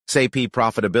SAP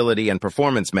Profitability and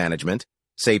Performance Management,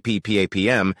 SAP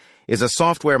PaPM, is a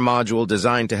software module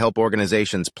designed to help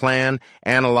organizations plan,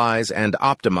 analyze, and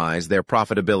optimize their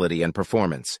profitability and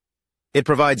performance. It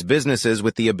provides businesses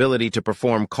with the ability to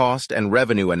perform cost and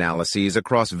revenue analyses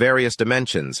across various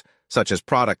dimensions, such as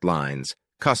product lines,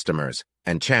 customers,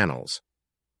 and channels.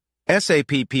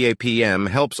 SAP PaPM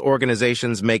helps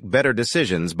organizations make better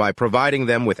decisions by providing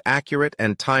them with accurate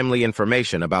and timely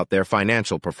information about their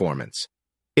financial performance.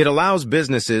 It allows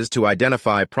businesses to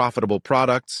identify profitable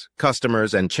products,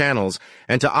 customers, and channels,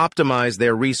 and to optimize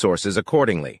their resources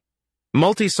accordingly.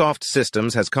 Multisoft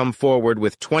Systems has come forward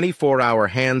with 24-hour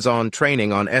hands-on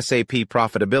training on SAP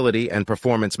Profitability and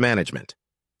Performance Management.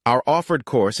 Our offered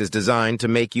course is designed to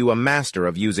make you a master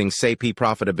of using SAP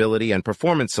Profitability and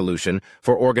Performance solution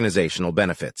for organizational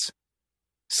benefits.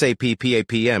 SAP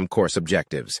PaPM course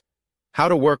objectives. How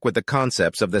to work with the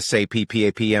concepts of the SAP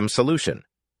PaPM solution.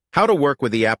 How to work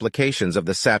with the applications of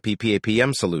the SAP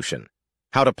PaPM solution.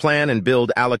 How to plan and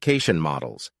build allocation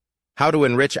models. How to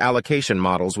enrich allocation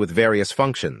models with various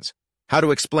functions. How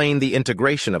to explain the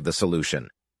integration of the solution.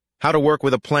 How to work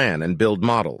with a plan and build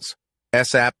models.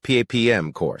 SAP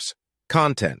PaPM course.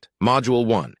 Content. Module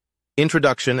 1.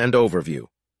 Introduction and Overview.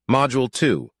 Module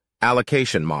 2.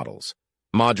 Allocation Models.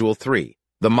 Module 3.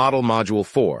 The Model Module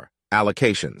 4.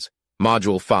 Allocations.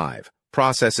 Module 5.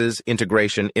 Processes,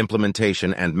 Integration,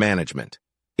 Implementation, and Management.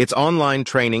 It's online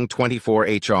training 24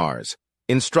 HRs.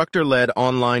 Instructor-led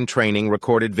online training,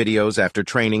 recorded videos after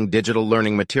training, digital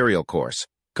learning material course.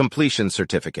 Completion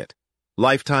certificate.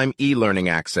 Lifetime e-learning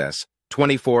access.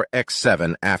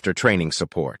 24/7 after training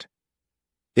support.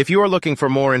 If you are looking for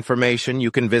more information, you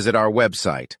can visit our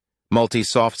website,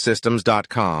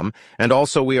 multisoftsystems.com, and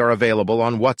also we are available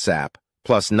on WhatsApp,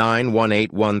 +9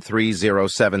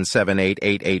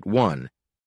 18130778881.